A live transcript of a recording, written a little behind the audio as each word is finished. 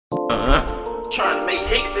Trying to make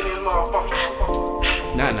hits in this motherfucker.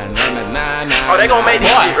 Nah. Oh, they gon' make this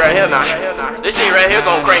shit right here now. This shit right here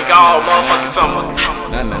gon' crank all motherfucking summer.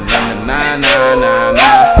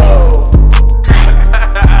 Nah.